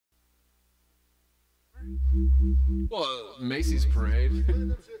Well, Macy's parade. They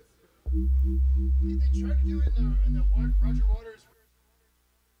tried to do it in the Roger Waters.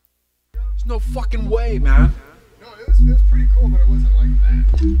 There's no fucking way, man. No, it was pretty cool, but it wasn't like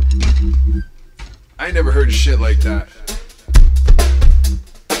that. I ain't never heard shit like that.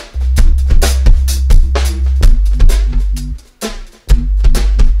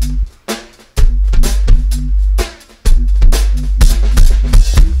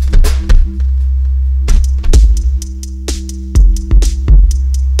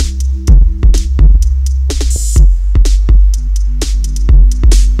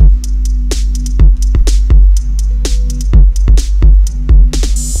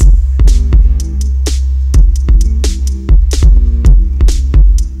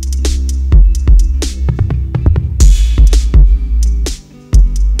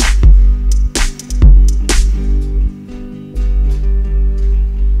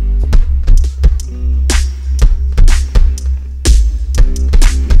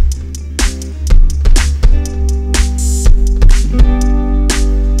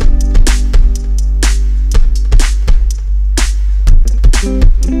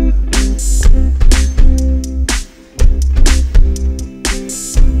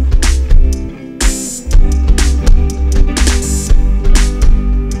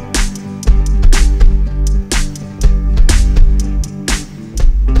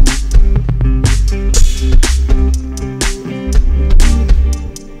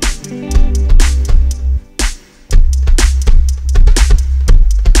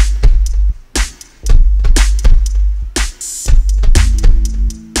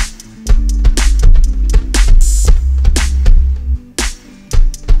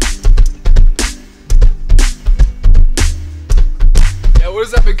 What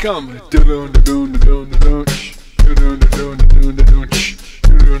does that become?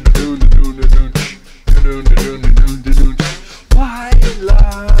 White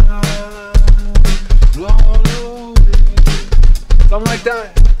line, something like that.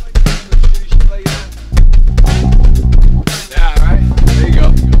 Yeah, right. There you go.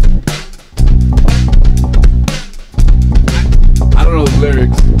 I don't know the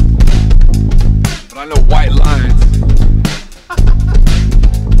lyrics, but I know white lines.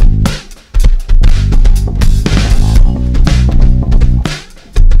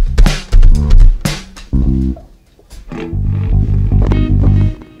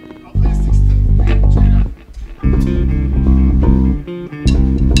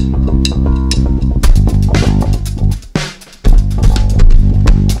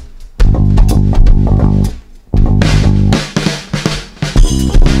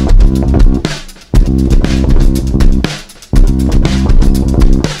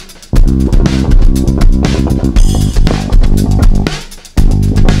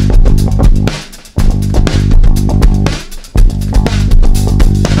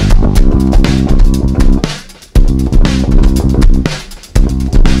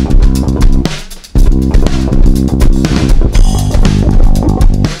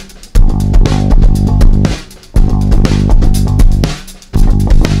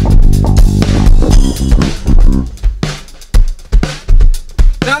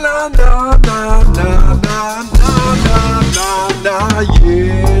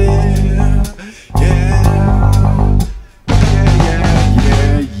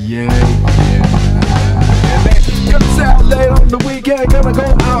 Gonna go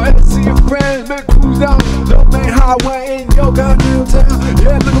out and see a friend, then cruise down the main highway in your goddamn town.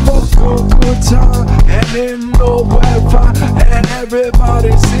 Yeah, looking for a good time, and then nowhere to find. And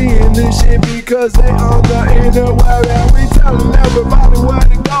everybody seeing this shit because they on the interweb. And we telling everybody where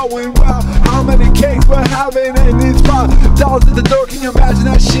they going. Well, how many cakes we're having in this $5 at the door. Can you imagine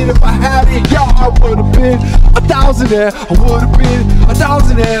that shit if I had it? Yo, I would've been a thousandaire. I would've been a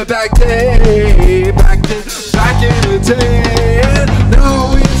thousandaire back then, back in the day.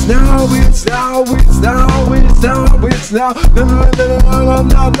 Now it's now,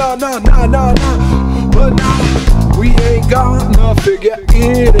 no. But now we ain't gonna figure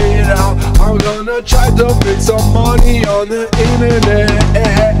it out. I'm gonna try to make some money on the internet.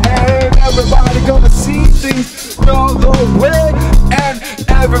 And everybody gonna see things the way. And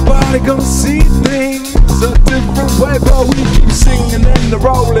everybody gonna see things a different way. But we keep singing and the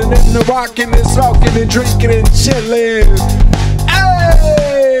rolling and the rocking and smoking and drinking and chilling.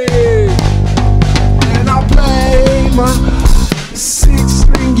 Hey! And I play my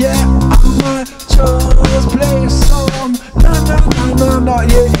 6-string, yeah, I might just play some. No,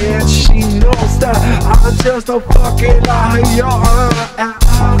 yeah, she knows that I'm just a fucking liar.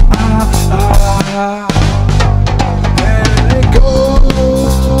 And it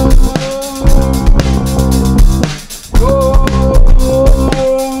goes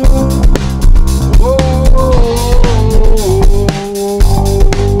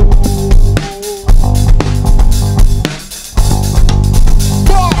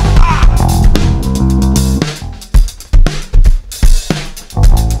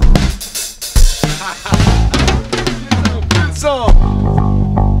song.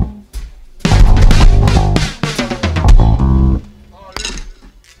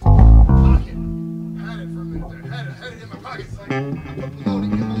 Had it for a minute there. Had it in my pocket. It's like,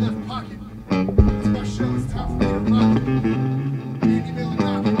 loading,